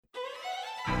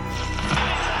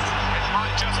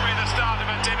just be the start of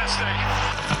a dynasty.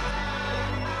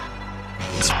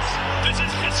 This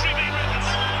is history being written.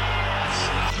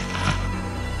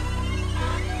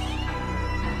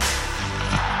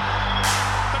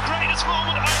 The greatest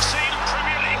moment I've seen in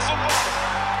Premier League football.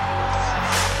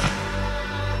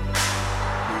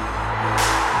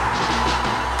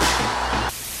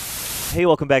 Hey,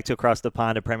 welcome back to Across the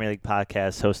Pond, a Premier League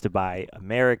podcast hosted by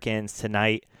Americans.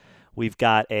 Tonight, we've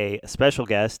got a special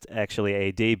guest, actually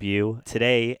a debut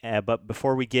today. But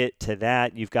before we get to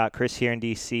that, you've got Chris here in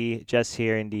D.C., Jess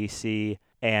here in D.C.,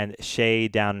 and Shay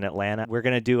down in Atlanta. We're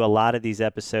going to do a lot of these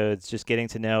episodes just getting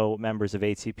to know members of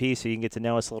ATP so you can get to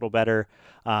know us a little better.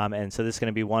 And so this is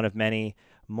going to be one of many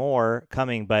more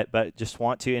coming. But just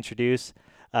want to introduce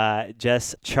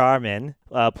Jess Charman.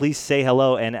 Please say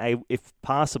hello. And if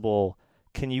possible,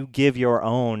 can you give your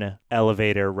own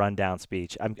elevator rundown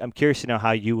speech? I'm curious to know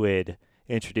how you would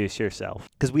introduce yourself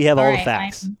because we have all the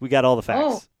facts. We got all the facts.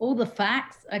 Oh, all the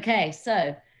facts. Okay,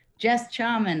 so Jess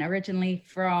Charman, originally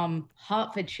from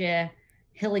Hertfordshire,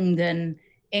 Hillingdon,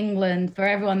 England. For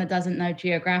everyone that doesn't know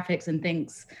geographics and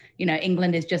thinks,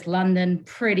 England is just London,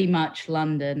 pretty much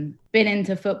London. Been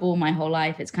into football my whole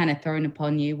life. It's kind of thrown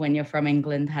upon you when you're from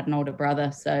England, had an older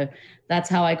brother. So that's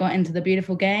how I got into the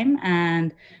beautiful game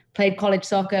and played college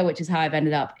soccer, which is how I've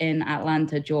ended up in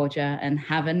Atlanta, Georgia, and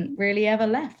haven't really ever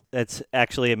left. That's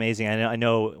actually amazing. I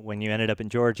know when you ended up in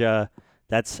Georgia,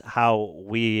 that's how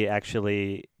we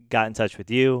actually got in touch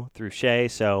with you through Shay.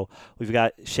 So we've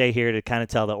got Shay here to kind of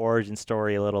tell the origin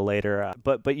story a little later.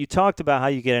 But you talked about how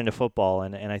you get into football.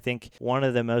 And I think one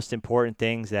of the most important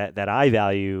things that I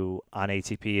value on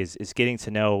ATP is getting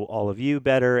to know all of you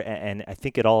better. And I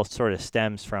think it all sort of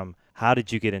stems from how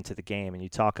did you get into the game? And you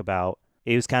talk about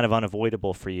it was kind of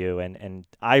unavoidable for you. And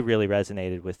I really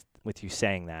resonated with you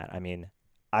saying that. I mean,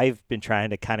 I've been trying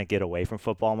to kind of get away from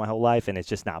football my whole life, and it's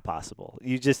just not possible.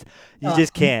 You just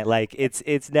can't. Like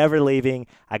it's never leaving.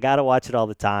 I gotta watch it all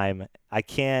the time. I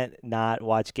can't not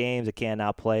watch games. I can't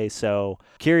not play. So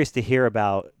curious to hear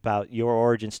about your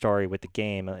origin story with the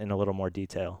game in a little more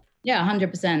detail. Yeah,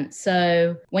 100%.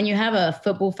 So when you have a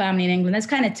football family in England, there's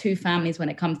kind of two families when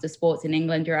it comes to sports in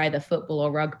England. You're either football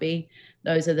or rugby.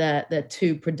 Those are the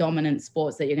two predominant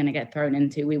sports that you're going to get thrown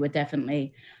into. We were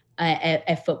definitely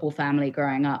a football family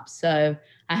growing up. So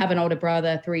I have an older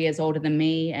brother, 3 years older than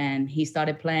me, and he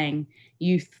started playing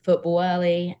youth football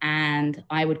early. And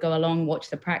I would go along,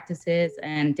 watch the practices,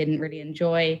 and didn't really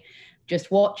enjoy just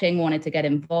watching, wanted to get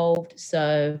involved.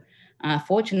 So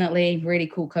fortunately, really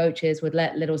cool coaches would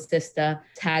let little sister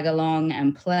tag along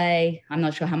and play. I'm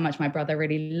not sure how much my brother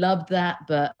really loved that,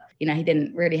 but he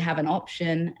didn't really have an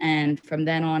option. And from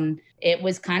then on, it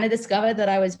was kind of discovered that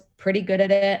I was pretty good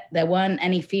at it. There weren't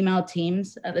any female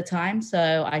teams at the time.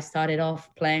 So I started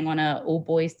off playing on an all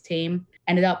boys team,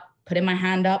 ended up putting my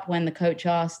hand up when the coach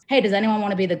asked, hey, does anyone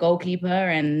want to be the goalkeeper?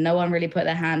 And no one really put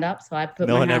their hand up. So I put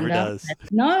my hand up. No one ever does.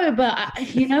 No,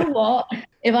 but you know what?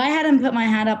 If I hadn't put my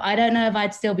hand up, I don't know if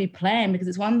I'd still be playing, because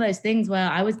it's one of those things where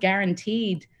I was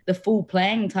guaranteed the full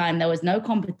playing time. There was no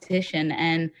competition.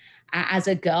 And as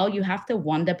a girl, you have to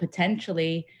wonder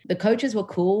potentially. The coaches were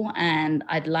cool, and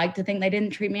I'd like to think they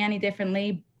didn't treat me any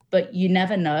differently, but you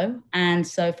never know. And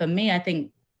so for me, I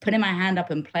think putting my hand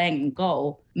up and playing in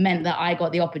goal meant that I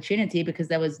got the opportunity because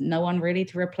there was no one really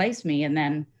to replace me. And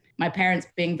then my parents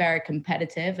being very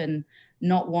competitive and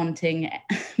not wanting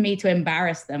me to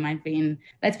embarrass them.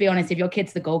 Let's be honest, if your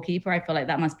kid's the goalkeeper, I feel like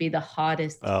that must be the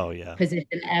hardest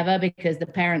position ever, because the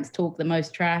parents talk the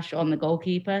most trash on the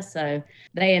goalkeeper. So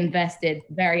they invested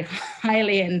very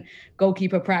highly in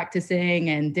goalkeeper practicing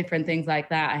and different things like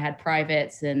that. I had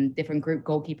privates and different group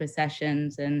goalkeeper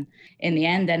sessions, and in the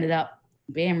end ended up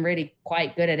being really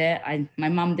quite good at it. My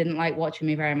mum didn't like watching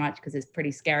me very much because it's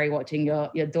pretty scary watching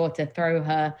your daughter throw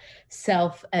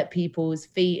herself at people's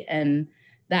feet, and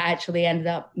that actually ended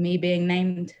up me being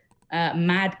named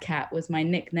Mad Cat was my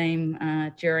nickname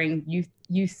during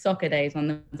youth soccer days on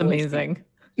the amazing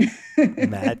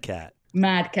Mad Cat.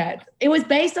 Mad Cat. It was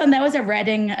based on, there was a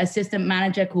Reading assistant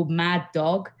manager called Mad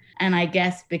Dog, and I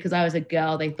guess because I was a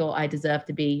girl, they thought I deserved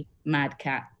to be Mad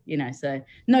Cat. So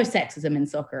no sexism in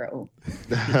soccer at all.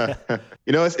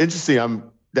 It's interesting.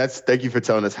 Thank you for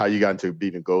telling us how you got into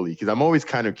being a goalie, because I'm always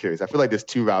kind of curious. I feel like there's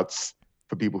two routes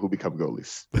for people who become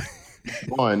goalies.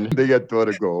 One, they get thrown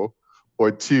a goal,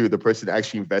 or two, the person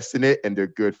actually invests in it and they're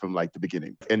good from like the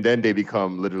beginning. And then they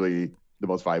become literally the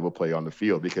most valuable player on the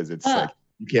field, because it's like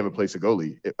you can't replace a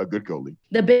good goalie.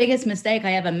 The biggest mistake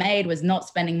I ever made was not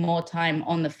spending more time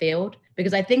on the field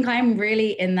because I think I'm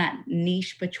really in that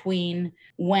niche between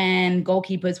when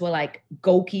goalkeepers were like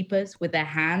goalkeepers with their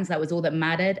hands, that was all that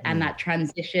mattered, and that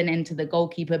transition into the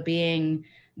goalkeeper being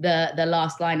the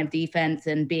last line of defense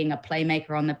and being a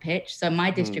playmaker on the pitch. So my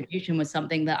distribution was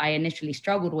something that I initially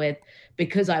struggled with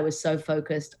because I was so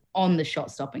focused on the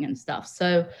shot stopping and stuff.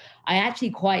 So I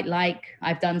actually quite like,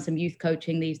 I've done some youth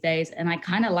coaching these days, and I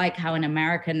kind of like how in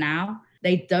America now,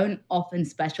 they don't often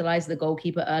specialize the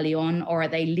goalkeeper early on, or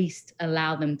they least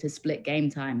allow them to split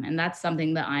game time. And that's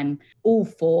something that I'm all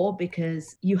for,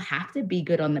 because you have to be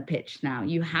good on the pitch now.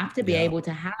 You have to be able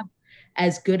to have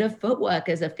as good a footwork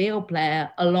as a field player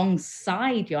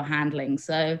alongside your handling.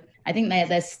 So I think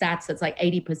there's stats that's like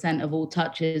 80% of all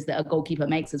touches that a goalkeeper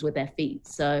makes is with their feet.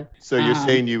 So you're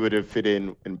saying you would have fit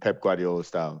in Pep Guardiola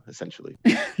style, essentially?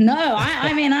 No,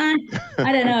 I mean, I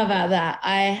don't know about that.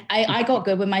 I got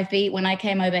good with my feet. When I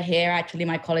came over here, actually,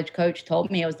 my college coach told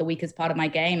me it was the weakest part of my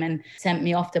game and sent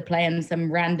me off to play in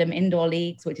some random indoor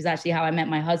leagues, which is actually how I met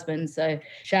my husband. So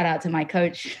shout out to my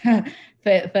coach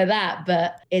for that.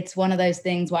 But it's one of those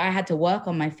things where I had to work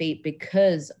on my feet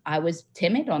because I was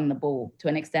timid on the ball to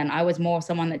an extent. I was more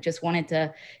someone that just wanted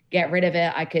to get rid of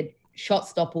it. I could shot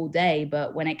stop all day,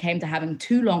 but when it came to having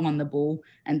too long on the ball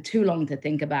and too long to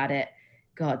think about it,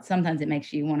 God, sometimes it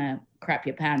makes you want to crap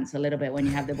your pants a little bit when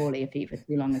you have the ball at your feet for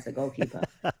too long as a goalkeeper.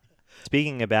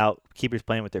 Speaking about keepers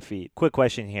playing with their feet, quick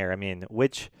question here. I mean,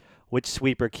 which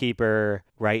sweeper keeper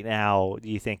right now do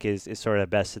you think is sort of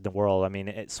best in the world? I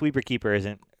mean, sweeper keeper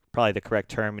isn't probably the correct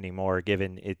term anymore,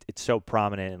 given it's so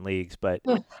prominent in leagues. But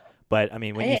I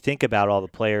mean, when you think about all the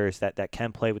players that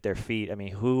can play with their feet, I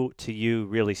mean, who to you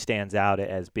really stands out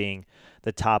as being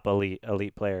the top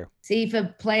elite player? See, for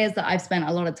players that I've spent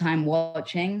a lot of time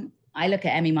watching, I look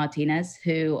at Emi Martinez,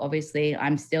 who obviously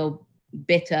I'm still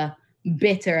bitter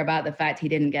about the fact he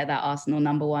didn't get that Arsenal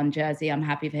 #1 jersey. I'm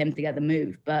happy for him to get the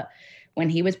move. But when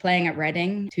he was playing at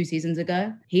Reading 2 seasons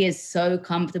ago, he is so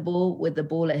comfortable with the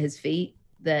ball at his feet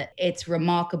that it's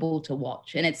remarkable to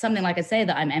watch. And it's something, like I say,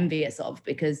 that I'm envious of,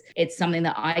 because it's something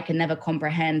that I can never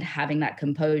comprehend, having that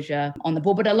composure on the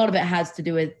ball. But a lot of it has to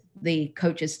do with the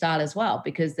coach's style as well,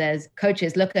 because there's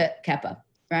coaches, look at Kepa,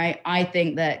 right? I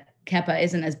think that Kepa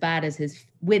isn't as bad as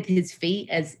with his feet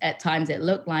as at times it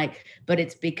looked like, but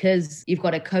it's because you've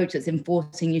got a coach that's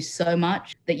enforcing you so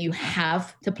much that you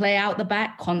have to play out the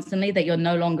back constantly, that you're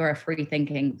no longer a free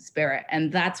thinking spirit.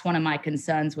 And that's one of my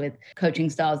concerns with coaching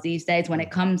styles these days, when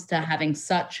it comes to having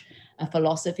such a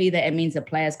philosophy that it means that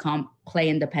players can't play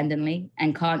independently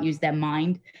and can't use their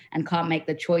mind and can't make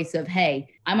the choice of, hey,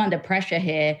 I'm under pressure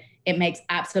here. It makes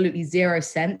absolutely zero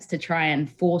sense to try and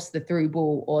force the through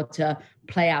ball or to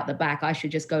play out the back. I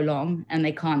should just go long, and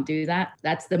they can't do that.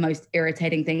 That's the most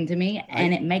irritating thing to me,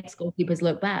 and it makes goalkeepers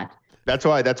look bad. That's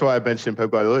why I mentioned Pep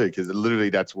Guardiola, because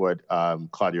literally that's what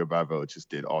Claudio Bravo just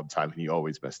did all the time, and he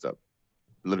always messed up.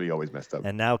 Literally always messed up.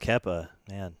 And now Kepa,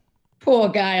 man. Poor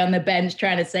guy on the bench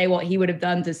trying to say what he would have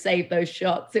done to save those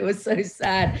shots. It was so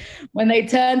sad when they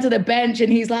turned to the bench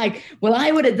and he's like, well, I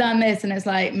would have done this. And it's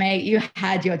like, mate, you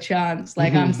had your chance.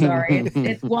 Like, I'm sorry.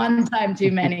 It's one time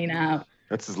too many now.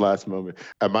 That's his last moment.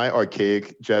 Am I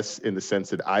archaic, Jess, in the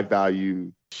sense that I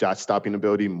value shot stopping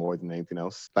ability more than anything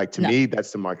else? Like, to me,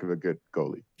 that's the mark of a good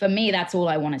goalie. For me, that's all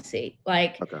I want to see.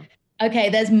 Like, okay,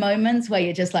 there's moments where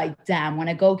you're just like, damn, when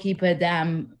a goalkeeper,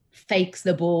 fakes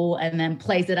the ball and then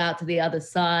plays it out to the other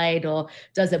side, or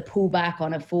does a pullback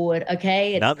on a forward.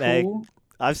 Okay, it's nutmeg. Cool.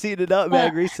 I've seen a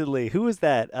nutmeg recently. Who was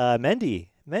that? Mendy.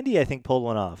 Mendy, I think, pulled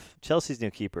one off. Chelsea's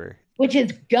new keeper. Which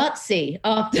is gutsy.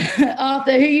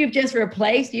 After who you've just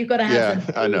replaced, you've got to have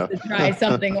some to try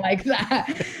something like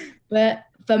that. But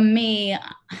for me,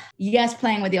 yes,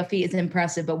 playing with your feet is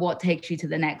impressive, but what takes you to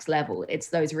the next level? It's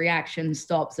those reaction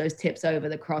stops, those tips over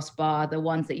the crossbar, the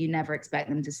ones that you never expect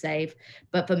them to save.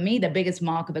 But for me, the biggest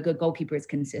mark of a good goalkeeper is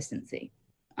consistency.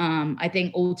 I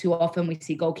think all too often we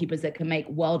see goalkeepers that can make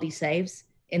worldy saves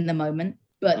in the moment,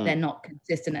 but they're not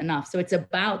consistent enough. So it's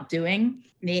about doing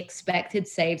the expected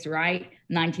saves right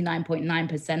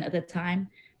 99.9% of the time.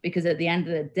 Because at the end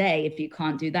of the day, if you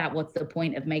can't do that, what's the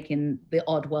point of making the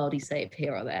odd worldy save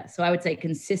here or there? So I would say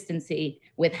consistency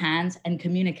with hands, and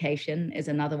communication is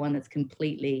another one that's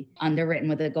completely underwritten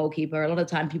with a goalkeeper. A lot of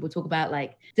time people talk about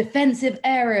like defensive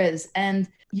errors, and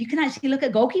you can actually look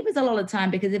at goalkeepers a lot of the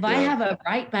time, because if I have a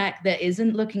right back that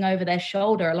isn't looking over their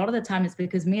shoulder, a lot of the time it's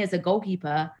because me as a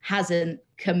goalkeeper hasn't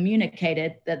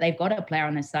communicated that they've got a player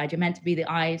on this side. You're meant to be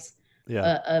the eyes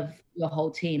of your whole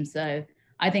team. So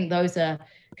I think those are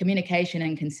communication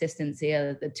and consistency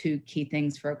are the two key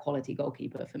things for a quality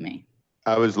goalkeeper for me.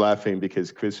 I was laughing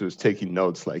because Chris was taking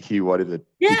notes like he wanted to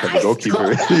Yeah, become I a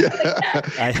goalkeeper. saw Yeah.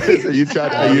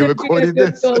 I- Are you recording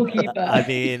this? Goalkeeper. I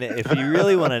mean, if you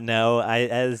really want to know,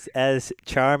 as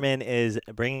Charmin is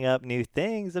bringing up new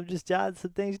things, I'm just jotting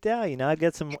some things down. You know, I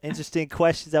got some interesting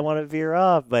questions I want to veer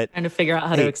off, but Trying to figure out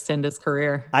how to extend his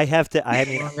career. I have to. I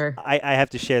mean, Longer. I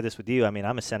have to share this with you. I mean,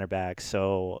 I'm a center back,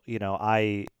 so you know,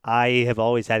 I have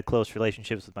always had close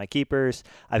relationships with my keepers.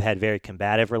 I've had very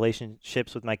combative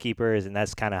relationships with my keepers, and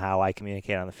that's kind of how I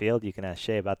communicate on the field. You can ask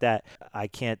Shay about that. I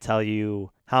can't tell you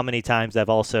how many times I've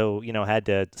also, you know, had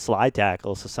to slide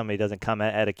tackle so somebody doesn't come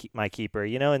at my keeper,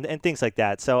 you know, and things like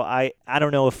that. So I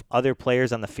don't know if other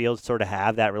players on the field sort of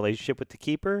have that relationship with the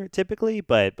keeper typically,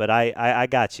 but I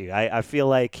got you. I feel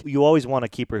like you always want a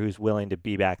keeper who's willing to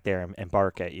be back there and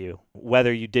bark at you.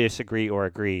 Whether you disagree or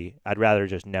agree, I'd rather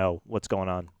just know what's going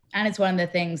on. And it's one of the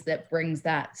things that brings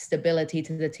that stability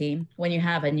to the team. When you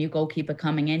have a new goalkeeper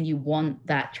coming in, you want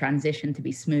that transition to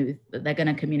be smooth, that they're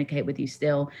going to communicate with you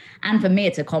still. And for me,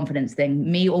 it's a confidence thing.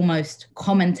 Me almost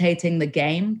commentating the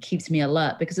game keeps me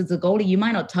alert because as a goalie, you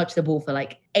might not touch the ball for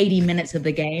like 80 minutes of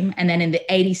the game. And then in the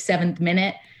 87th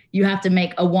minute, you have to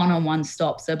make a one-on-one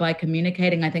stop. So by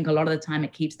communicating, I think a lot of the time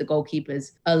it keeps the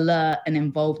goalkeepers alert and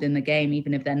involved in the game,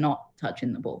 even if they're not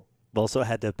touching the ball. Also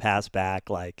had to pass back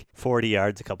like 40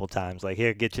 yards a couple times. Like,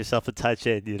 here, get yourself a touch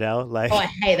in, you know? Like, oh, I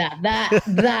hate that.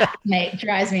 That mate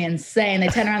drives me insane. They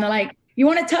turn around, they're like, you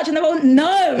want to touch on the ball?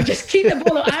 No, just keep the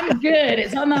ball. I'm good.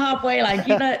 It's on the halfway line.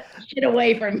 Keep that shit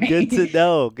away from me. Good to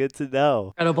know. Good to know.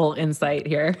 Incredible insight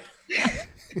here.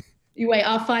 You wait,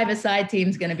 our five-a-side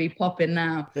team's going to be popping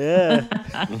now. Yeah.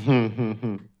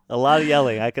 A lot of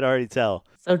yelling. I could already tell.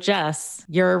 So Jess,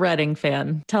 you're a Reading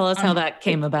fan. Tell us how that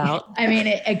came about. I mean,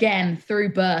 again,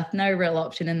 through birth, no real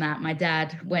option in that. My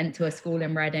dad went to a school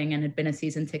in Reading and had been a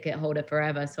season ticket holder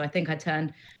forever. So I think my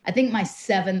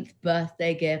 7th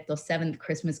birthday gift or 7th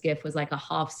Christmas gift was like a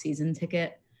half season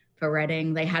ticket for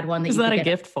Reading. They had one that Is that a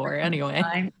gift for anyway?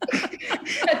 I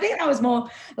think that was more,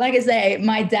 like I say,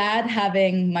 my dad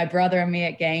having my brother and me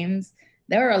at games.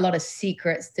 There were a lot of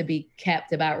secrets to be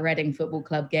kept about Reading Football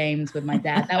Club games with my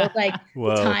dad. That was like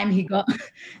the time he got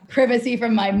privacy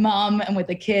from my mum and with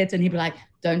the kids. And he'd be like,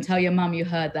 don't tell your mum you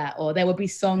heard that. Or there would be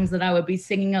songs that I would be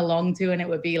singing along to. And it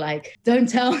would be like, don't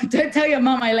tell your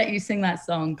mum I let you sing that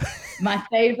song. My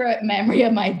favorite memory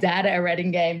of my dad at a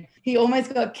Reading game, he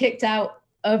almost got kicked out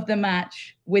of the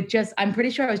match with I'm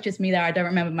pretty sure it was just me there. I don't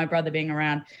remember my brother being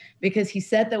around because he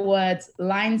said the words,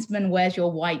 linesman, where's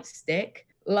your white stick?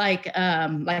 Like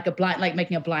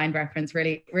making a blind reference,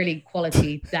 really, really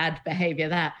quality dad behavior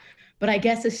that. But I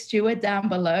guess a steward down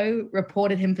below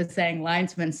reported him for saying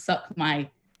linesman sucked my.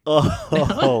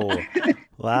 Oh,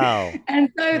 wow.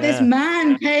 And so this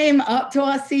man came up to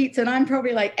our seats and I'm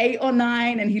probably like 8 or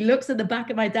 9 and he looks at the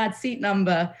back of my dad's seat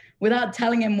number without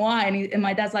telling him why. And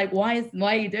my dad's like, why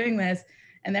are you doing this?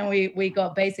 And then we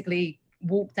got basically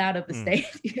walked out of the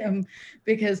stadium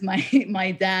because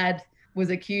my dad was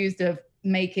accused of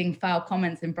making foul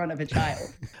comments in front of a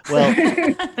child. Well,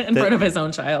 in front of his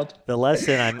own child. The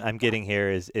lesson I'm getting here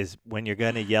is when you're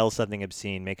going to yell something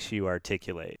obscene, make sure you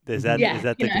articulate. Is that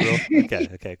the rule?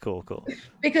 Okay, cool.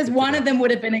 Because one of them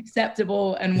would have been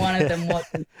acceptable and one of them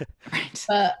wasn't. Right.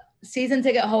 But season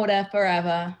ticket holder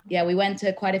forever. Yeah, we went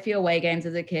to quite a few away games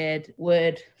as a kid,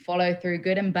 would follow through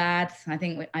good and bad. I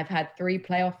think I've had 3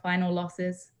 playoff final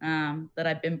losses that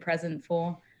I've been present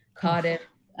for. Cardiff.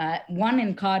 1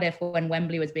 in Cardiff when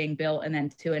Wembley was being built and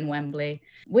then 2 in Wembley.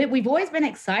 We've always been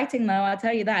exciting though, I'll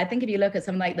tell you that. I think if you look at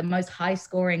some like the most high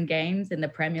scoring games in the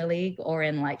Premier League or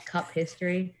in like cup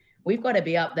history, we've got to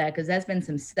be up there because there's been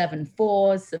some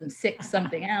 7-4s, some 6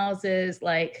 something else's.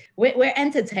 Like we're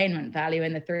entertainment value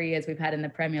in the 3 years we've had in the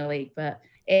Premier League, but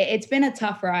it's been a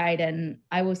tough ride. And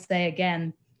I will say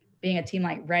again, being a team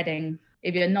like Reading,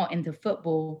 if you're not into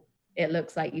football, it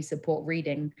looks like you support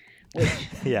reading, which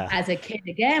as a kid,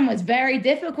 again, was very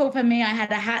difficult for me. I had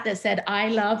a hat that said, I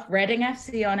love Reading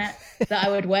FC on it that I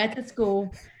would wear to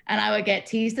school. And I would get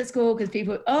teased at school because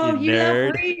people, you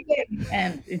love reading.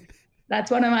 And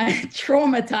that's one of my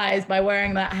traumatized by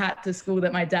wearing that hat to school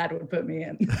that my dad would put me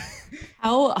in.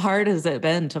 How hard has it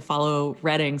been to follow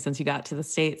Reading since you got to the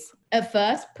States? At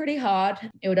first, pretty hard.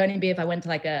 It would only be if I went to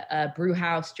like a brew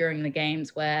house during the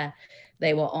games where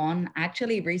they were on.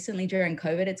 Actually, recently during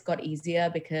COVID, it's got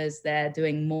easier because they're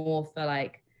doing more for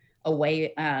like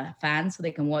away fans so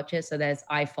they can watch it. So there's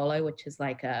iFollow, which is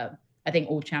like a I think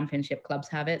all championship clubs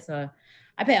have it. So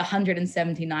I pay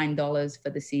 $179 for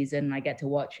the season. I get to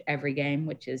watch every game,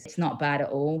 which is, it's not bad at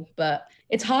all, but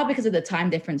it's hard because of the time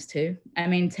difference too. I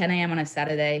mean, 10 a.m. on a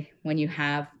Saturday when you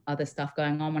have other stuff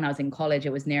going on. When I was in college,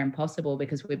 it was near impossible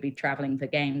because we'd be traveling for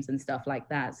games and stuff like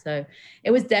that. So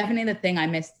it was definitely the thing I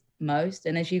missed most.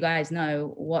 And as you guys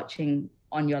know, watching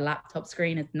on your laptop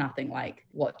screen is nothing like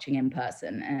watching in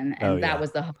person. And that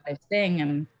was the hardest thing.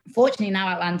 And fortunately now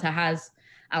Atlanta has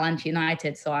Atlanta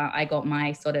United. So I got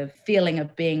my sort of feeling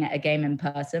of being at a game in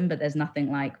person, but there's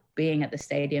nothing like being at the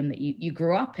stadium that you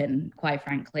grew up in, quite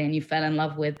frankly, and you fell in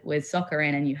love with soccer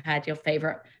in, and you had your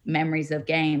favorite memories of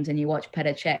games, and you watched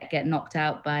Petr Cech get knocked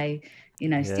out by,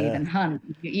 Stephen Hunt.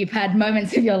 You've had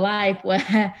moments of your life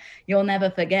where you'll never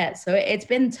forget. So it's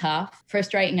been tough,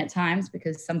 frustrating at times,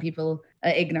 because some people are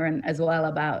ignorant as well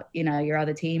about, your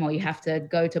other team, or you have to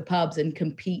go to pubs and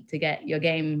compete to get your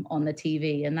game on the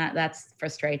TV. And that's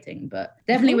frustrating. But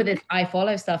definitely with this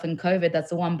iFollow stuff and COVID, that's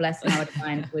the one blessing I would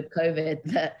find with COVID,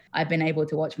 that I've been able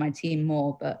to watch my team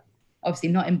more, but obviously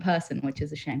not in person, which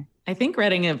is a shame. I think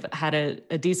Reading have had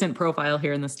a decent profile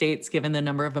here in the States, given the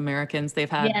number of Americans they've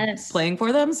had playing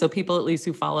for them. So people, at least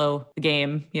who follow the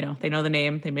game, they know the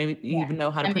name. They maybe even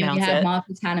know how to pronounce it. You have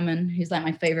Marcus Hanneman, who's like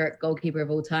my favorite goolkeeper of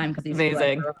all time, because he's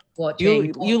amazing.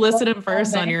 You listed him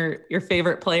first on your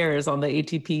favorite players on the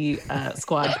ATP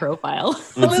squad profile.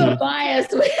 A little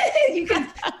biased.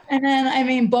 And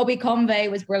then, Bobby Convey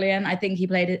was brilliant. I think he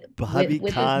played it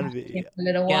with Convey for a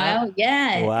little while.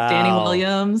 Yeah. Wow.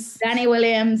 Danny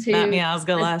Williams. Who Matt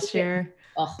Miazga last year.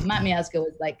 Oh, Matt Miazga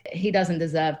was he doesn't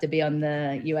deserve to be on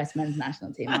the US men's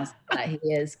national team.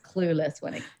 He is clueless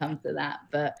when it comes to that.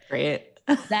 But great.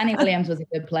 Danny Williams was a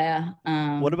good player.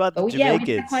 What about the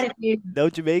Jamaicans? Quite a few. No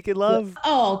Jamaican love?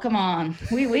 Oh, come on.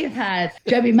 We've had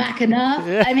Joby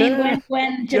McAnuff.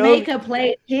 When Jamaica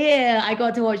played here, I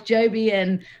got to watch Joby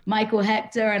and Michael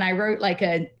Hector, and I wrote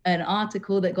an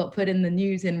article that got put in the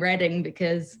news in Reading,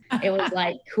 because it was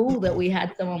cool that we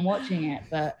had someone watching it.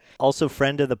 But also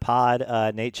friend of the pod,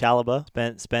 Nate Chalaba,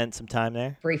 spent some time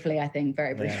there. Briefly, I think,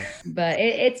 very briefly. Yeah. But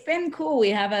it's been cool.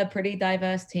 We have a pretty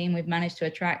diverse team. We've managed to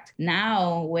attract. Now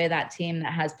we're that team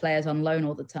that has players on loan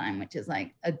all the time, which is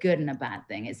a good and a bad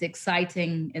thing. It's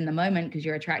exciting in the moment because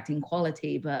you're attracting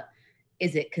quality, but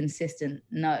is it consistent?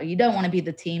 No, you don't want to be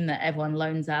the team that everyone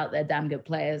loans out their damn good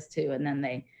players to, and then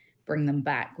they bring them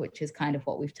back, which is kind of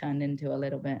what we've turned into a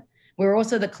little bit. We're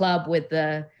also the club with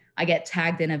I get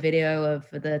tagged in a video of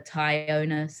the Thai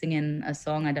owner singing a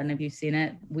song. I don't know if you've seen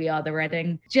it. We Are the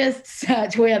Reading. Just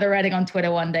search We Are the Reading on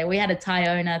Twitter one day. We had a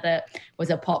Thai owner that was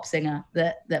a pop singer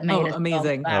that made a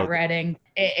song about Reading.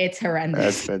 It's horrendous.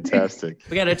 That's fantastic.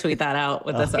 We got to tweet that out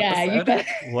with this episode. Yeah,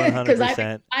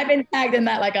 100%. I've been tagged in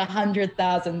that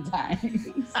 100,000 times.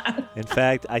 In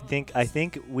fact, I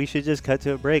think we should just cut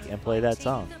to a break and play that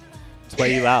song.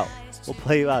 Play you out. We'll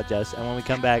play you out, Jess. And when we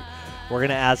come back, we're going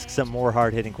to ask some more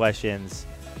hard-hitting questions,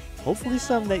 hopefully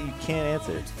some that you can't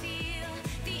answer.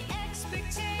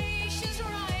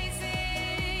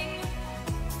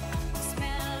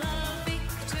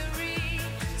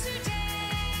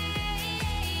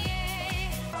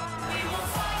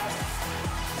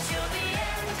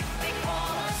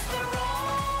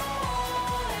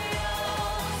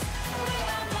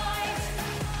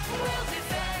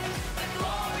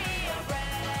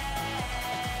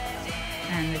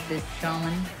 And this is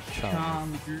Charmin.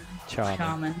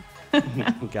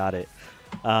 Got it.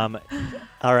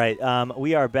 All right.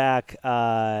 We are back.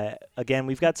 Again,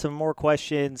 we've got some more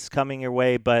questions coming your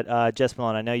way, but Jess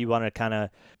Malone, I know you want to kind of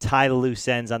tie the loose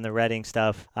ends on the Reading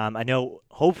stuff. I know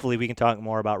hopefully we can talk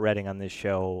more about Reading on this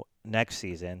show next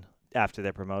season after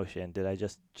their promotion. Did I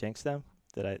just jinx them?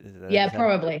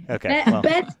 Probably. Okay.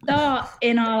 Best start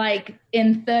in our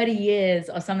in 30 years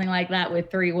or something like that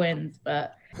with 3 wins,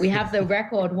 but we have the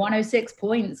record 106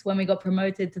 points when we got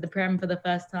promoted to the Prem for the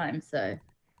first time. So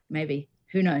maybe,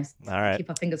 who knows? All right. Keep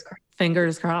our fingers crossed.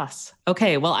 Fingers crossed.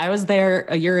 Okay. Well, I was there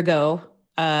a year ago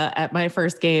at my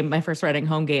first game, my first Reading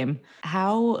home game.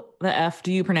 How the F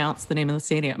do you pronounce the name of the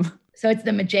stadium? So it's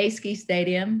the Majewski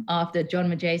Stadium after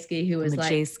John Majewski, who was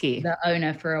the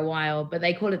owner for a while, but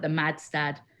they call it the Mad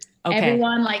Stad. Okay.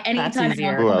 Everyone, anytime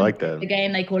I like that. The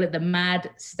game, they call it the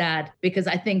Mad Stad, because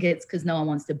I think it's because no one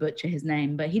wants to butcher his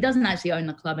name, but he doesn't actually own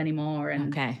the club anymore.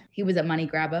 And he was a money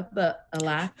grabber, but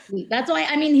alas, that's why,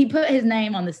 he put his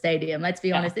name on the stadium. Let's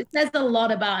be honest. It says a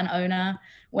lot about an owner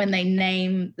when they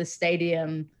name the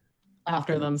stadium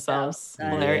after themselves. He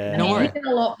did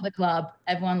a lot for the club.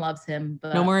 Everyone loves him.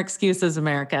 But no more excuses,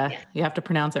 America. Yeah. You have to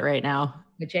pronounce it right now.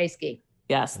 Majewski.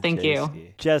 Yes, thank you.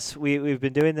 Jess, we've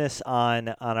been doing this on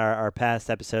our past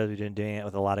episodes. We've been doing it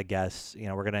with a lot of guests.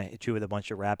 We're going to hit you with a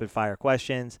bunch of rapid fire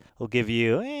questions. We'll give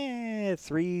you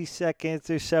 3 seconds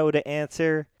or so to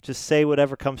answer. Just say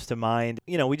whatever comes to mind.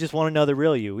 We just want to know the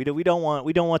real you. We don't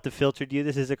want the filtered you.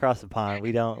 This is across the pond.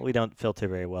 We don't filter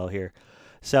very well here.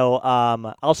 So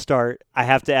I'll start. I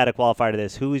have to add a qualifier to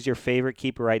this. Who is your favorite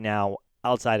keeper right now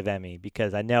outside of Emmy?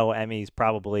 Because I know Emmy's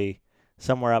probably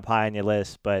somewhere up high on your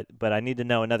list, but I need to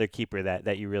know another keeper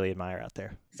that you really admire out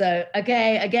there. So,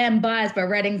 okay, again, biased, but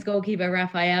Reading's goalkeeper,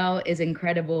 Rafael, is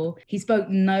incredible. He spoke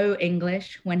no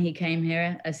English when he came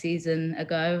here a season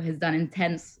ago, has done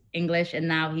intense English, and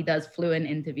now he does fluent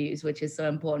interviews, which is so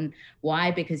important.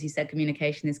 Why? Because he said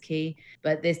communication is key.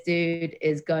 But this dude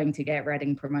is going to get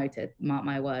Reading promoted, mark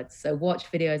my words. So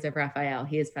watch videos of Rafael.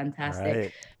 He is fantastic.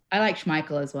 Right. I like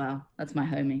Schmeichel as well. That's my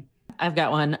homie. I've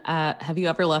got one. Have you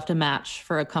ever left a match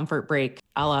for a comfort break,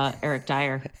 a la Eric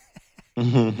Dyer?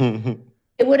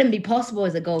 It wouldn't be possible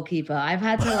as a goalkeeper. I've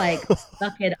had to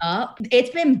suck it up.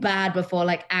 It's been bad before,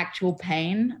 actual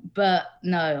pain, but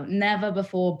no, never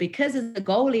before. Because as a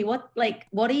goalie,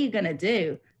 what are you gonna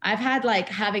do? I've had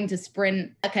having to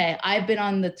sprint. Okay, I've been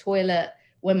on the toilet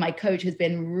when my coach has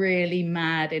been really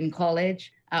mad in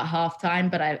college at halftime,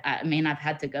 but I've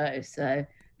had to go. So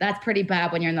that's pretty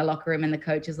bad when you're in the locker room and the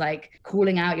coach is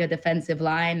calling out your defensive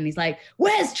line and he's like,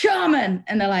 "Where's Charman?"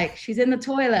 And they're like, "She's in the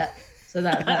toilet." So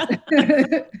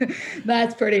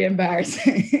that's pretty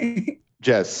embarrassing.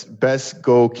 Jess, best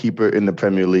goalkeeper in the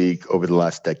Premier League over the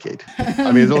last decade.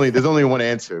 I mean, there's only one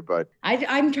answer, but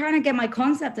I'm trying to get my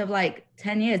concept of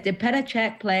 10 years. Did Petr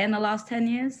Cech play in the last 10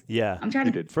 years? Yeah, I'm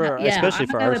trying to especially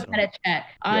for Arsenal. Petr Cech.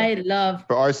 I love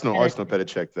for Arsenal Petr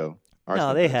Cech though.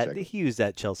 No, he used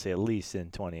at Chelsea at least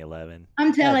in 2011.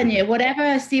 I'm telling you,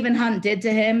 whatever Stephen Hunt did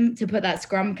to him to put that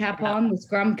scrum cap on, the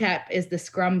scrum cap is the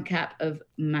scrum cap of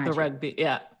magic. The rugby,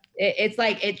 yeah. It's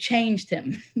it changed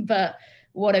him, but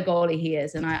what a goalie he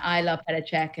is. And I love Petr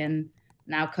Cech, and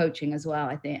now coaching as well.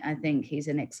 I think he's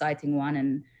an exciting one.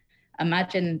 And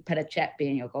imagine Petr Cech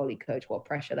being your goalie coach, what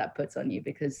pressure that puts on you,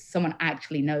 because someone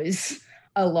actually knows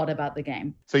a lot about the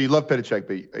game. So you love Petr Cech,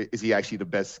 but is he actually the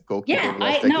best goalkeeper? Yeah,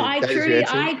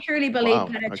 I truly believe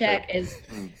Petr Cech is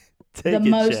the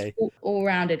most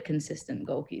all-rounded, consistent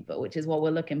goalkeeper, which is what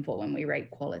we're looking for when we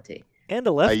rate quality. And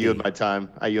a lefty. I yield my time.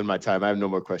 I have no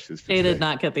more questions. He did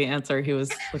not get the answer he was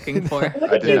looking for.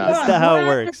 I did not. That's not how it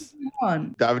works.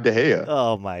 David De Gea.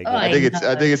 Oh my God. I think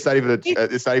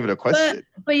it's not even a question.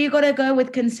 But you got to go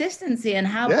with consistency and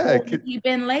how poor he's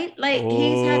been late.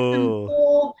 He's had some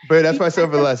poor. But that's why I said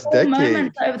over the last decade.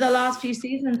 Moments over the last few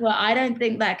seasons where I don't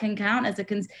think that can count as a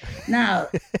now.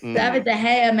 David De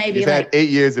Gea maybe he's had 8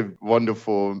 years of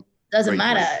wonderful. Doesn't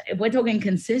matter. If we're talking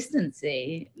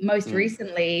consistency, most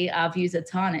recently our views are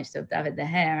tarnished of David De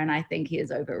Gea, and I think he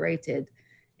is overrated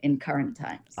in current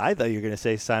times. I thought you were going to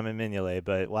say Simon Mignolet,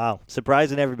 but wow,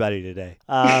 surprising everybody today.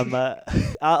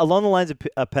 Along the lines of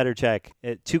Petr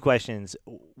Cech, 2 questions.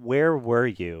 Where were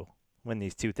you when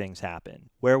these 2 things happened?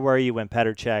 Where were you when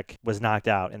Petr Cech was knocked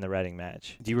out in the Reading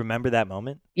match? Do you remember that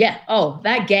moment? Yeah. Oh,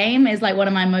 that game is one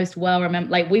of my most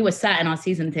well-remembered. We were sat in our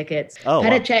season tickets. Oh,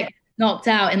 Petr Cech knocked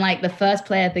out in the first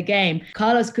play of the game.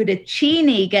 Carlos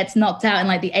Cudicini gets knocked out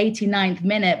in the 89th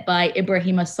minute by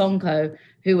Ibrahima Sonko,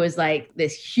 who was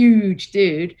this huge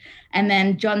dude. And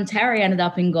then John Terry ended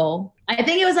up in goal. I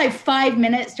think it was 5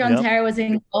 minutes John Terry was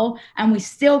in goal, and we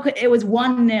still it was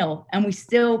 1-0, and we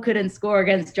still couldn't score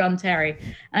against John Terry.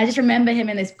 And I just remember him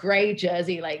in this gray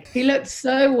jersey. He looked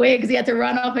so weird because he had to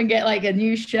run off and get a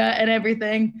new shirt and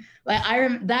everything.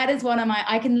 That is one of my,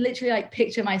 I can literally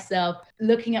picture myself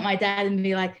looking at my dad and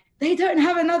be like, they don't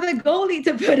have another goalie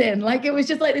to put in. It was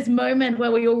just this moment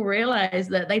where we all realized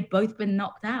that they'd both been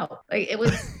knocked out. It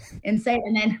was insane.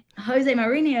 And then Jose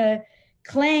Mourinho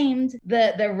claimed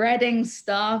that the Reading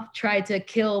staff tried to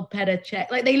kill Petr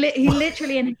Cech. He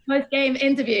literally in his post-game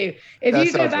interview, if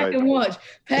you go back and watch,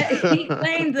 he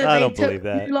claimed that they took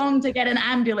too long to get an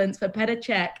ambulance for Petr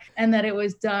Cech, and that it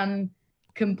was done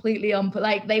completely on,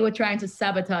 they were trying to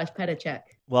sabotage Petr Cech.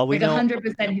 Well, we know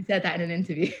 100% he said that in an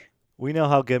interview. We know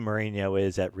how good Mourinho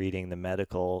is at reading the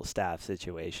medical staff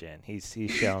situation. He's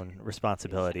shown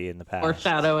responsibility in the past.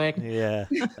 Foreshadowing. Yeah.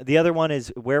 The other one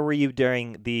is, where were you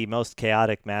during the most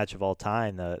chaotic match of all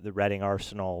time, the Reading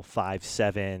Arsenal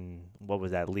 5-7, what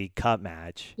was that, League Cup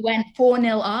match? Went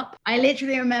 4-0 up. I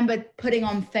literally remember putting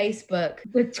on Facebook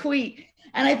the tweet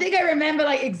And I think I remember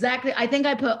like exactly, I think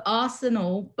I put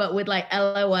Arsenal, but with like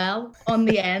LOL on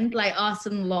the end, like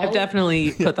Arsenal lol. I've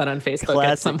definitely put that on Facebook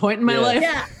at some point in my life.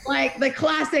 Yeah, like the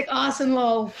classic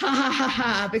Arsenal, ha ha ha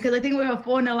ha, because I think we were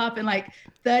 4-0 up in like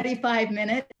 35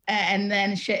 minutes and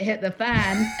then shit hit the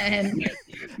fan. And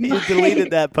you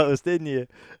deleted that post, didn't you?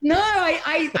 No,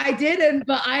 I didn't,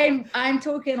 but I'm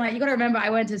talking like, you got to remember I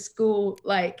went to school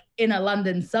like in a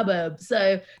London suburb.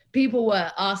 So people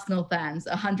were Arsenal fans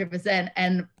 100%.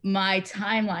 And my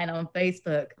timeline on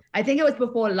Facebook, I think it was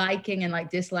before liking and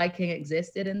like disliking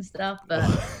existed and stuff. But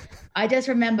I just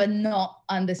remember not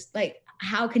like,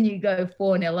 how can you go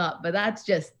 4-0 up? But that's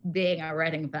just being a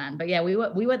Reading fan. But yeah, we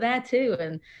were there too.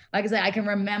 And like I said, I can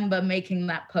remember making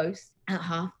that post at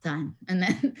halftime, and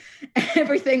then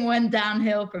everything went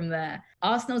downhill from there.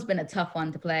 Arsenal's been a tough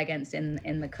one to play against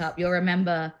in the cup. You'll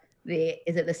remember I think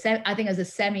it was a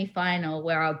semi-final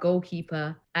where our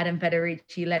goalkeeper Adam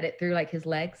Federici let it through like his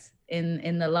legs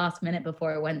in the last minute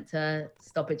before it went to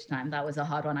stoppage time. That was a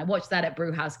hard one. I watched that at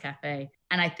Brewhouse Cafe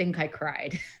and I think I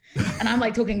cried. And I'm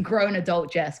like talking grown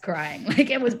adult Jess crying. Like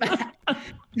it was bad.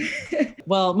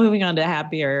 Well, moving on to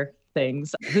happier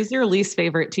things. Who's your least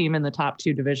favorite team in the top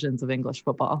 2 divisions of English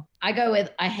football? I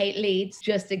hate Leeds.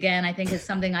 Just again, I think it's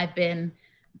something I've been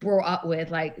brought up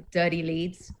with, like dirty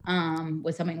Leeds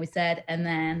was something we said. And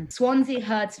then Swansea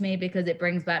hurts me because it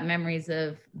brings back memories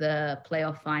of the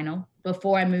playoff final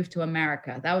before I moved to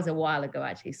America. That was a while ago,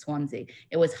 actually, Swansea.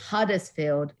 It was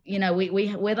Huddersfield. You know,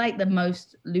 we're like the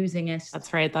most losingest.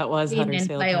 That's right. That was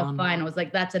Huddersfield. In playoff finals.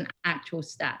 Like that's an actual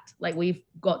stat. Like we've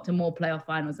got to more playoff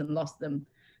finals and lost them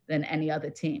than any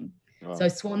other team. Wow. So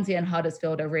Swansea and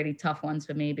Huddersfield are really tough ones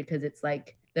for me because it's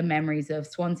like the memories of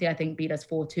Swansea, I think, beat us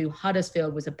 4-2.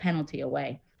 Huddersfield was a penalty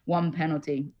away, 1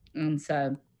 penalty. And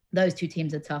so those 2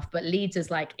 teams are tough. But Leeds is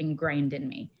like ingrained in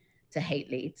me to hate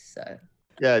Leeds. So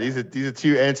yeah, these are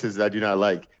 2 answers that I do not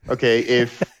like. Okay,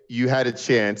 if you had a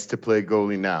chance to play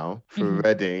goalie now for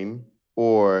Reading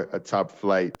or a top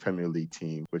flight Premier League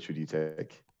team, which would you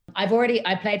take? I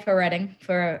played for Reading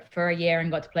for a year and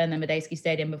got to play in the Medeski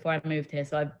Stadium before I moved here.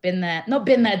 So I've been there,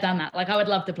 done that. Like I would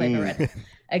love to play for Reading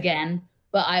again,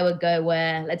 but I would go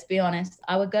where, let's be honest,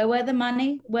 I would go where the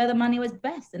money was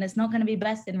best, and it's not going to be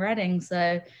best in Reading.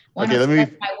 So why not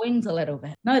spread my wings a little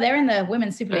bit? No, they're in the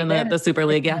Women's Super League. The Super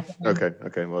League, yeah.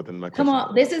 Okay. Well, then come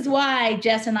on. This is why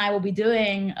Jess and I will be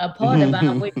doing a pod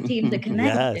about which teams are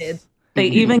connected. Yes. They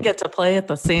even get to play at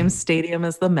the same stadium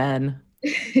as the men.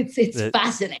 It's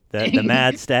fascinating. The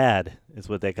Mad Stad is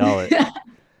what they call it.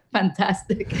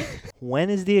 Fantastic. When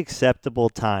is the acceptable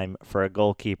time for a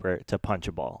goalkeeper to punch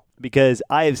a ball? Because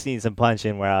I have seen some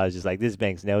punching where I was just like, this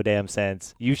makes no damn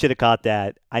sense. You should have caught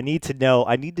that. I need to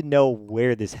know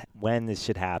when this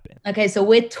should happen. Okay, so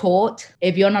we're taught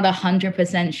if you're not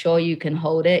 100% sure you can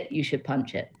hold it, you should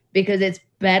punch it. Because it's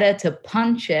better to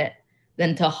punch it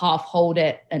than to half hold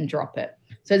it and drop it.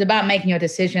 So it's about making your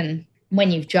decision when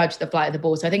you've judged the flight of the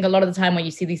ball. So I think a lot of the time when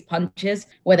you see these punches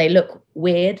where they look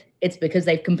weird, it's because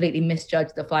they've completely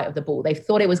misjudged the flight of the ball. They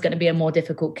thought it was going to be a more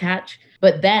difficult catch,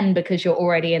 but then because you're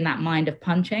already in that mind of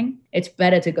punching, it's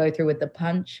better to go through with the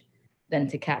punch than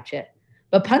to catch it.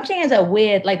 But punching is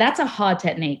that's a hard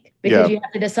technique because you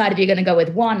have to decide if you're going to go with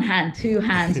 1 hand, 2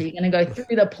 hands, or you're going to go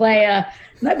through the player.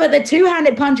 No, but the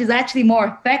 2-handed punch is actually more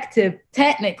effective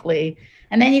technically.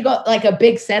 And then you got like a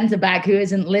big center back who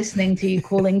isn't listening to you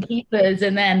calling keepers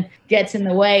and then gets in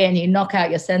the way and you knock out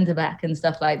your center back and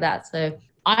stuff like that. So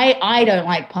I don't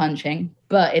like punching,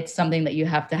 but it's something that you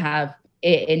have to have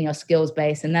in your skills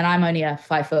base. And then I'm only a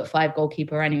 5'5"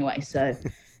 goalkeeper anyway. So,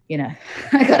 you know,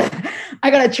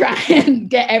 I gotta try and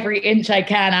get every inch I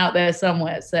can out there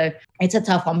somewhere. So it's a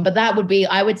tough one, but that would be,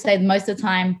 I would say most of the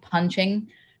time punching,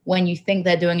 when you think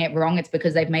they're doing it wrong, it's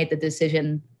because they've made the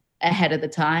decision ahead of the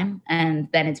time, and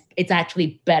then it's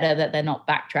actually better that they're not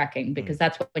backtracking, because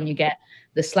that's when you get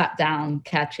the slap down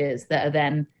catches that are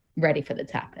then ready for the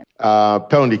tap in.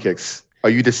 Penalty kicks. Are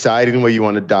you deciding where you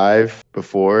want to dive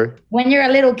before? When you're a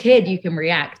little kid, you can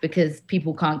react because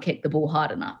people can't kick the ball hard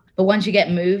enough. But once you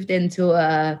get moved into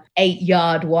a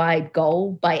 8-yard wide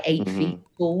goal by 8 feet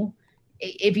tall,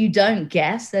 if you don't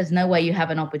guess, there's no way you have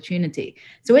an opportunity.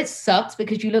 So it sucks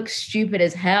because you look stupid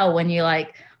as hell when you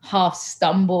like half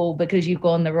stumble because you've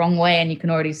gone the wrong way and you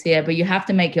can already see it, but you have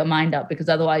to make your mind up because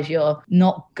otherwise you're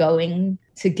not going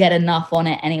to get enough on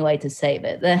it anyway to save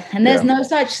it. And there's no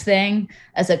such thing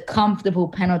as a comfortable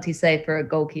penalty save for a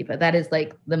goalkeeper. That is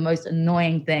like the most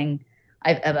annoying thing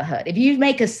I've ever heard. If you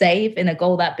make a save in a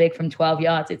goal that big from 12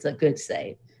 yards, it's a good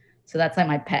save. So that's like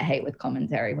my pet hate with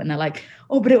commentary when they're like,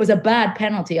 oh, but it was a bad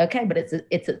penalty. Okay, but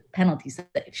it's a penalty save.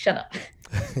 Shut up.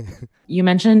 You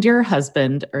mentioned your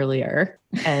husband earlier,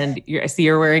 and I see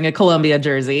you're wearing a Colombia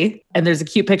jersey, and there's a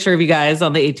cute picture of you guys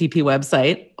on the ATP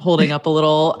website holding up a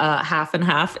little half and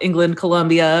half England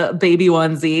Colombia baby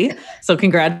onesie. So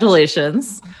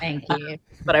congratulations. Thank you.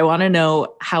 But I want to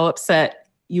know how upset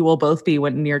you will both be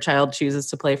when your child chooses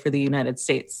to play for the United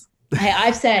States. Hey,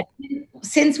 I've said,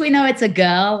 since we know it's a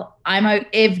girl,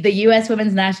 if the U.S.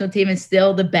 women's national team is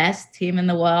still the best team in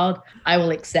the world, I will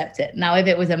accept it. Now, if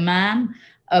it was a man,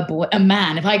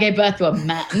 if I gave birth to a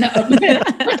man, no,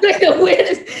 that's like the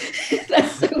weirdest.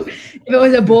 If it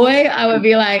was a boy, I would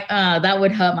be like, that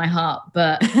would hurt my heart.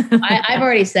 But I've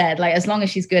already said, like, as long as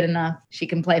she's good enough, she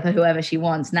can play for whoever she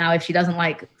wants. Now, if she doesn't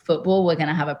like football, we're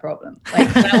gonna have a problem. Like,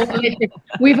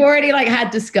 we've already like had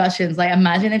discussions. Like,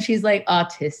 imagine if she's like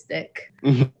artistic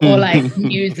or like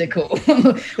musical,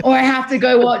 or I have to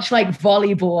go watch like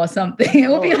volleyball or something. It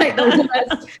will be like the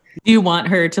worst. Do you want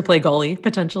her to play goalie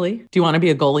potentially? Do you want to be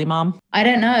a goalie mom? I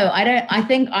don't know. I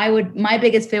think I would, my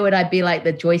biggest fear would I'd be like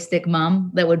the joystick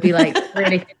mom that would be like,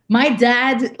 really. My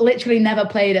dad literally never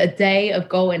played a day of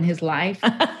goal in his life.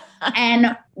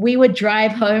 And we would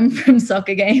drive home from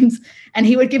soccer games and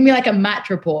he would give me like a match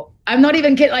report. I'm not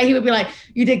even kidding. Like, he would be like,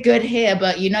 you did good here,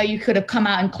 but you could have come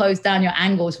out and closed down your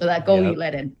angles for that goal you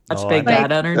let in. Such big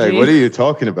dad energy. Hey, what are you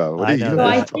talking about?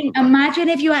 I think, imagine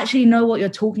if you actually know what you're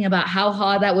talking about, how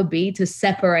hard that would be to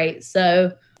separate.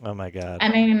 So, oh my God. I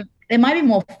mean, it might be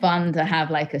more fun to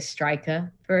have like a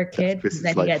striker for a kid, because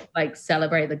then you get to like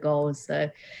celebrate the goals. So,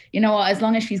 you know what? As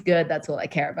long as she's good, that's all I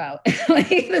care about.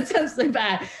 Like, that sounds so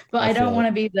bad, but I don't want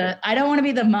to be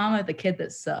the mom of the kid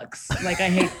that sucks. Like, I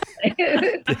hate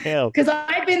because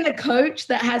I've been the coach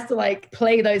that has to like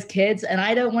play those kids, and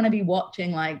I don't want to be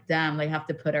watching like, damn, they have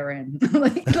to put her in.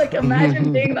 like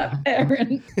imagine being that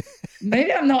parent.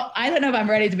 Maybe I'm not. I don't know if I'm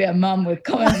ready to be a mom with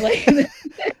comments like this.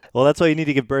 Well, that's why you need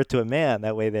to give birth to a man.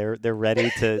 That way they're ready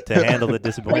to handle the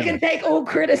disappointment. We can take all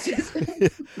criticism.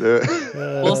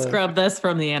 We'll scrub this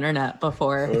from the internet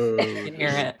before you can hear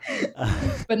it.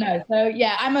 But no, so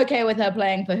yeah, I'm okay with her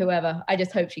playing for whoever. I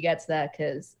just hope she gets there,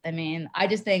 because I mean, I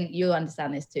just think you'll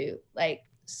understand this too. Like,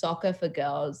 soccer for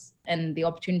girls and the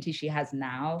opportunity she has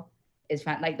now is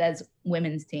like, there's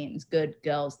women's teams, good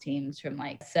girls teams from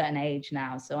like a certain age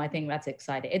now. So I think that's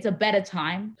exciting. It's a better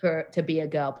time to be a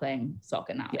girl playing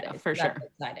soccer nowadays. Yeah, for sure.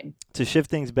 Exciting. To shift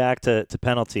things back to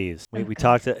penalties, we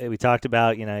talked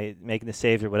about making the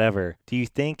saves or whatever. Do you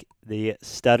think the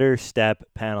stutter step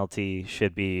penalty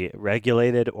should be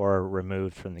regulated or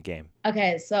removed from the game?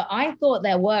 Okay, so I thought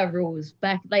there were rules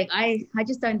back. Like, I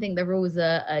just don't think the rules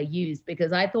are used,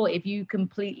 because I thought if you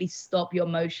completely stop your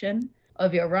motion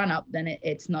of your run up, then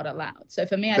it's not allowed. So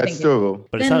for me, I think true.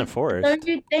 But it's not enforced. Don't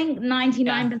you think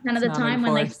 99% of the time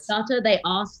when they stutter, they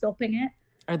are stopping it?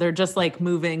 Or they're just like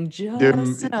moving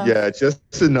just enough. Yeah,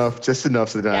 just enough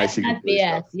so that I see.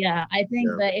 Yes, yeah. I think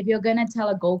that if you're gonna tell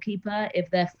a goalkeeper if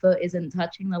their foot isn't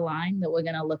touching the line that we're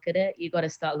gonna look at it, you got to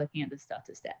start looking at the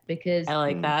stutter step, because I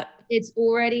like that. It's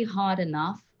already hard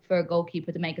enough for a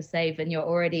goalkeeper to make a save, and you're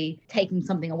already taking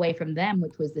something away from them,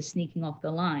 which was the sneaking off the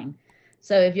line.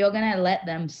 So if you're going to let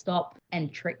them stop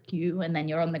and trick you and then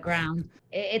you're on the ground,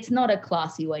 it's not a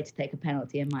classy way to take a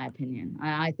penalty, in my opinion.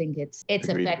 I think it's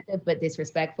effective but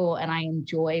disrespectful, and I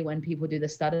enjoy when people do the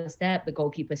stutter step, the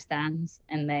goalkeeper stands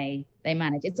and they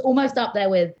manage. It's almost up there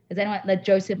with, is anyone the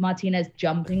Joseph Martinez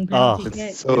jumping penalty kick?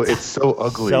 It's so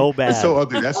ugly. So bad. It's so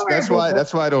ugly. That's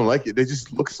why I don't like it. They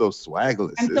just look so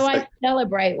swagless. And so I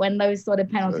celebrate when those sort of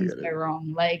penalties go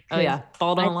wrong. Like,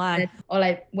 fall down line. Or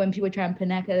like when people try and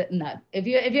Panenka. No, if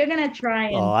you're gonna try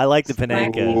and I like the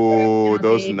Panenka. Oh,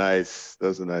 those are nice.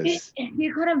 Those are nice.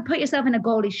 You gotta put yourself in a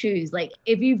goalie's shoes. Like,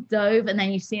 if you've dove and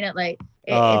then you've seen it, like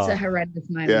it's a horrendous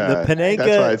moment. Yeah,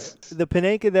 the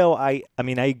Panenka though, I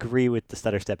mean, I agree with the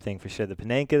stutter step thing for sure. The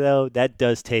Panenka though, that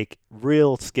does take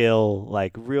real skill,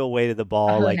 like real weight of the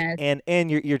ball, like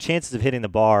and your chances of hitting the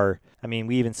bar. I mean,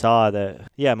 we even saw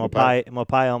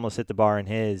Mopai almost hit the bar in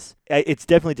his. It's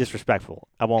definitely disrespectful.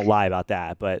 I won't lie about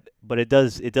that, but it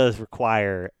does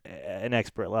require an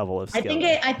expert level of skill.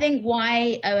 I think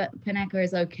why Panenka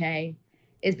is okay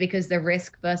is because the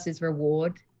risk versus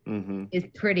reward is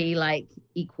pretty like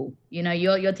equal. You know,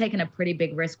 you're taking a pretty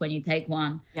big risk when you take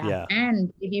one. Yeah.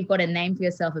 And if you've got a name for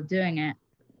yourself of doing it,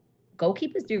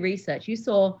 goalkeepers do research. You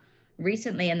saw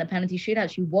recently in the penalty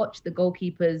shootouts, you watch the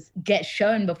goalkeepers get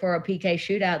shown before a PK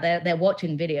shootout. They're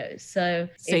watching videos. So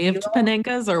saved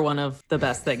Panenkas are one of the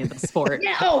best thing in the sport.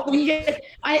 Yeah. Oh,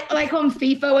 I like on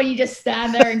FIFA when you just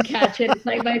stand there and catch it. It's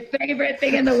like my favorite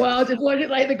thing in the world. Just watch it,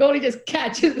 like the goalie just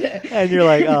catches it, and you're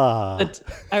like, ah.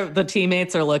 The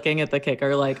teammates are looking at the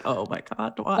kicker like, oh my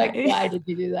God, why? Like, why did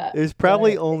you do that? There's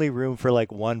probably only room for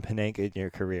like one Panenka in your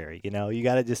career. You know, you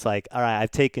got to just like, all right,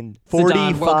 I've taken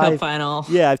 45 World Cup final.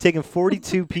 Yeah, I've taken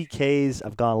 42 PKs.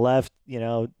 I've gone left,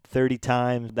 30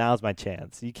 times. Now's my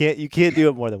chance. You can't do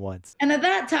it more than once. And at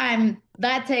that time,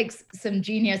 that takes some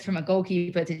genius from a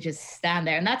goalkeeper to just stand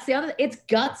there. And that's the other, it's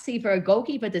gutsy for a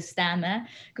goalkeeper to stand there,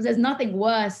 because there's nothing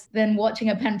worse than watching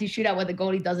a penalty shootout where the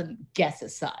goalie doesn't guess a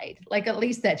side. Like, at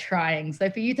least they're trying. So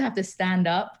for you to have to stand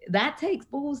up, that takes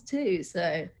balls too.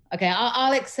 So, okay,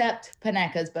 I'll accept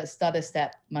Panenkas, but stutter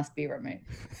step must be removed.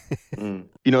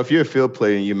 If you're a field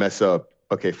player and you mess up,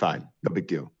 okay, fine, no big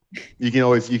deal. You can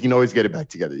always get it back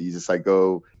together. You just like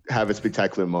go have a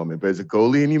spectacular moment. But as a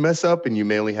goalie and you mess up and you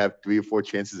may only have 3 or 4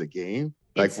 chances a game,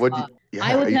 like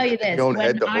I will tell you this: when I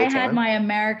had time? my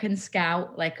American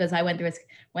scout, like, because I went through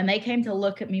when they came to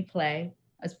look at me play,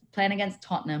 I was playing against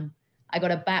Tottenham. I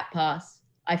got a back pass,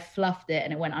 I fluffed it,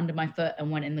 and it went under my foot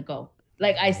and went in the goal.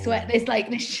 Like, I swear,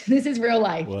 this is real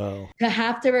life. Wow. To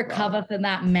have to recover from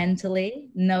that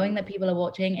mentally, knowing that people are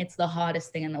watching, it's the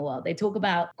hardest thing in the world. They talk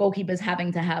about goalkeepers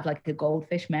having to have like a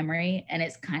goldfish memory, and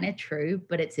it's kind of true,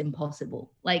 but it's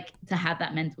impossible. Like, to have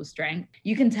that mental strength.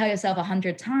 You can tell yourself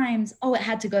 100 times, oh, it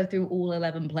had to go through all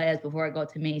 11 players before it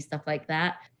got to me, stuff like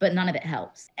that, but none of it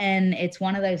helps. And it's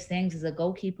one of those things as a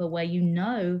goalkeeper where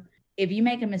if you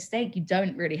make a mistake, you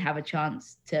don't really have a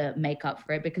chance to make up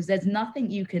for it, because there's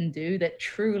nothing you can do that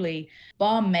truly,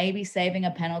 bar maybe saving a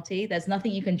penalty, there's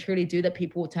nothing you can truly do that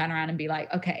people will turn around and be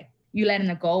like, okay, you let in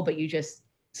a goal, but you just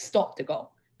stopped a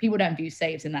goal. People don't view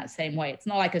saves in that same way. It's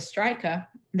not like a striker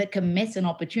that can miss an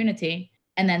opportunity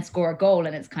and then score a goal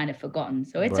and it's kind of forgotten.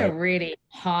 So it's a really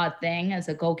hard thing as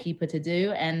a goalkeeper to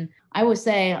do. And I will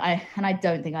say, I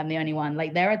don't think I'm the only one,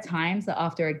 like, there are times that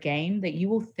after a game that you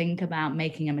will think about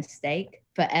making a mistake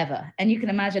forever. And you can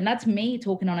imagine that's me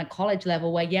talking on a college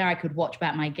level where, I could watch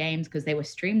back my games because they were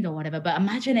streamed or whatever. But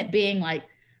imagine it being like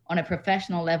on a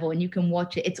professional level and you can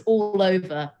watch it. It's all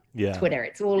over Twitter.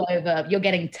 It's all over. You're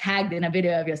getting tagged in a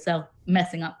video of yourself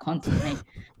messing up constantly.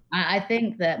 I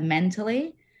think that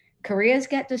mentally, careers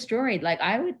get destroyed. Like,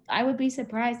 I would be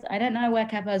surprised. I don't know where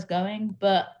Kepa's going,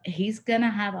 but he's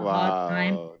gonna have a hard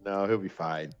time. No, he'll be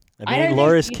fine. I mean,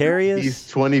 Loris Karius. He's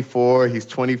 24.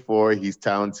 He's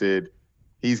talented.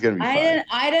 He's gonna be fine.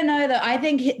 I don't know though. I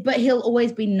think, but he'll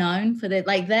always be known for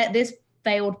this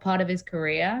failed part of his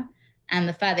career, and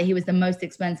the fact that he was the most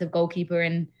expensive goalkeeper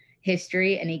in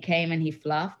history, and he came and he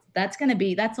fluffed. That's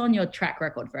on your track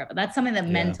record forever. That's something that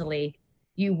mentally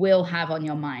you will have on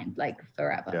your mind, like,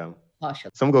 forever. Yeah.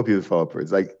 Partially. Some goalkeepers fall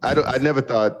upwards. Like, I never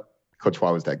thought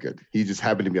Courtois was that good. He just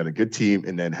happened to be on a good team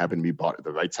and then happened to be bought at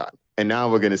the right time. And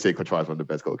now we're going to say Courtois is one of the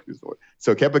best goalkeepers in the world.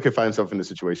 So Kepa could find himself in a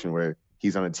situation where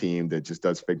he's on a team that just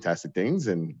does fantastic things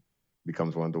and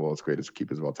becomes one of the world's greatest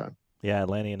keepers of all time. Yeah,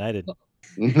 Atlanta United.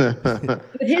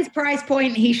 With his price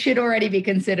point, he should already be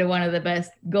considered one of the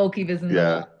best goalkeepers in the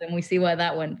world, and we see where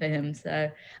that went for him.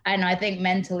 So, and I think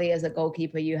mentally, as a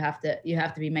goalkeeper, you have to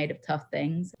be made of tough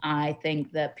things. I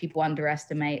think that people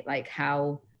underestimate like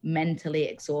how mentally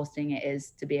exhausting it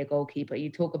is to be a goalkeeper.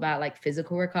 You talk about like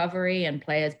physical recovery and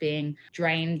players being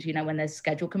drained, when there's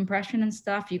schedule compression and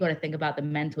stuff, you got to think about the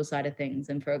mental side of things.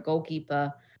 And for a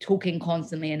goalkeeper, talking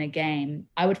constantly in a game,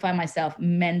 I would find myself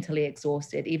mentally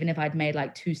exhausted, even if I'd made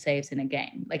like 2 saves in a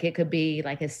game. Like, it could be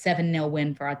like a 7-0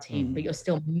 win for our team, but you're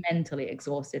still mentally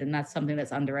exhausted. And that's something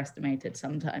that's underestimated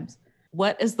sometimes.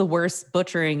 What is the worst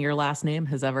butchering your last name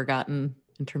has ever gotten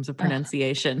in terms of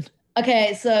pronunciation?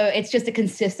 Okay, so it's just a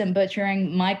consistent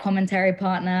butchering. My commentary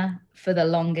partner for the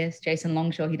longest, Jason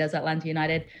Longshaw, he does Atlanta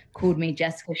United, called me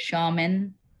Jessica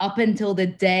Sharman. Up until the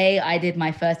day I did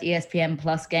my first ESPN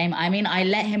Plus game, I mean, I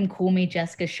let him call me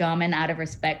Jessica Sharman out of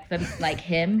respect for like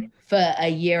him for a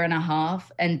year and a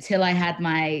half until I had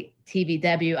my TV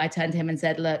debut. I turned to him and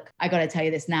said, look, I got to tell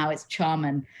you this now, it's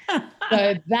Charman.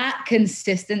 So that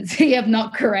consistency of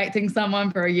not correcting someone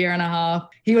for a year and a half,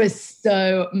 he was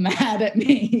so mad at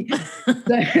me.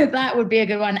 So that would be a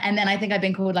good one. And then I think I've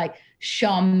been called like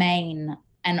Charmaine,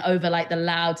 and over like the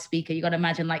loudspeaker, you got to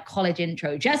imagine like college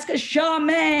intro, Jessica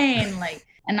Charmaine, like,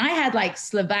 and I had like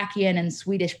Slovakian and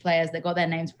Swedish players that got their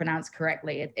names pronounced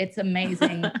correctly. It's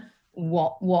amazing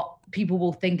what people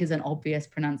will think is an obvious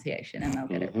pronunciation, and they'll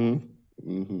get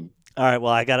it. All right,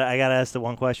 well, I gotta ask the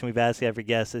one question we've asked every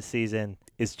guest this season: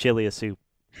 is chili a soup?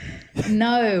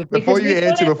 No. Before because you we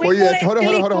answer, call it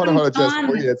hold on,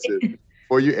 Jess. chili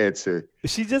Before you answer,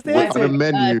 She just on answered. the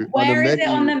menu, Where is it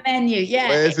on the menu? Yeah,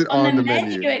 Where is it on the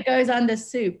menu? It goes under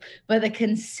soup, but the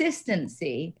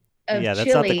consistency of Yeah, that's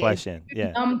chili not the is question. too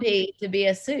Yeah. lumpy to be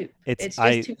a soup. It's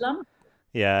just too lumpy.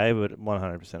 Yeah, I would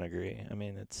 100% agree. I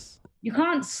mean, it's. You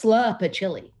can't slurp a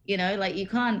chili, like you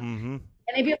can't. Mm-hmm.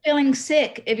 And if you're feeling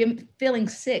sick,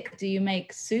 do you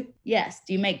make soup? Yes.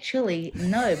 Do you make chili?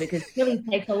 No, because chili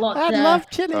takes a lot. I love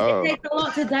chili. Oh. It takes a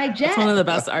lot to digest. That's one of the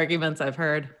best arguments I've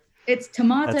heard. It's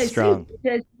tomato That's strong. soup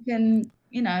because you can,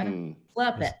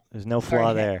 slurp it. There's no Sorry,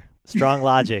 flaw Jess. there. Strong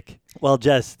logic. Well,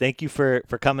 Jess, thank you for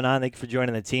coming on. Thank you for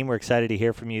joining the team. We're excited to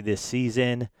hear from you this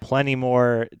season. Plenty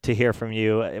more to hear from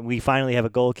you. We finally have a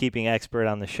goalkeeping expert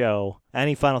on the show.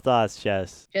 Any final thoughts,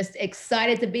 Jess? Just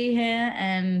excited to be here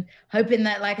and hoping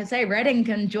that, like I say, Reading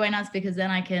can join us because then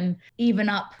I can even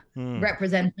up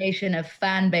representation of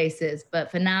fan bases. But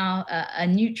for now, a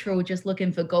neutral just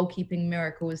looking for goalkeeping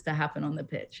miracles to happen on the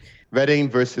pitch. Reading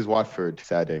versus Watford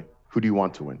Saturday. Who do you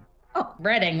want to win? Oh,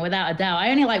 Reading, without a doubt.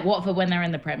 I only like Watford when they're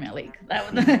in the Premier League.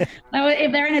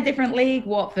 If they're in a different league,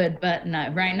 Watford. But no,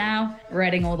 right now,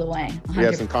 Reading all the way. 100%. We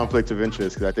have some conflict of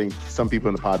interest because I think some people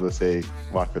in the pod will say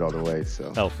Watford all the way.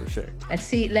 So. Oh, for sure. Let's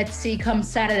see. Come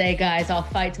Saturday, guys. I'll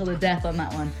fight till the death on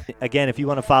that one. Again, if you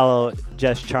want to follow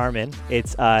Jess Charman,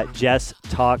 it's Jess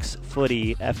Talks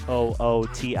Footy,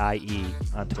 FOOTIE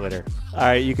on Twitter. All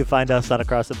right, you can find us on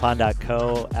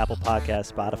acrossthepond.co, Apple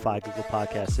Podcasts, Spotify, Google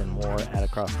Podcasts, and more at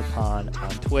Across the Pond on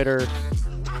Twitter.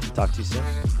 Talk to you soon.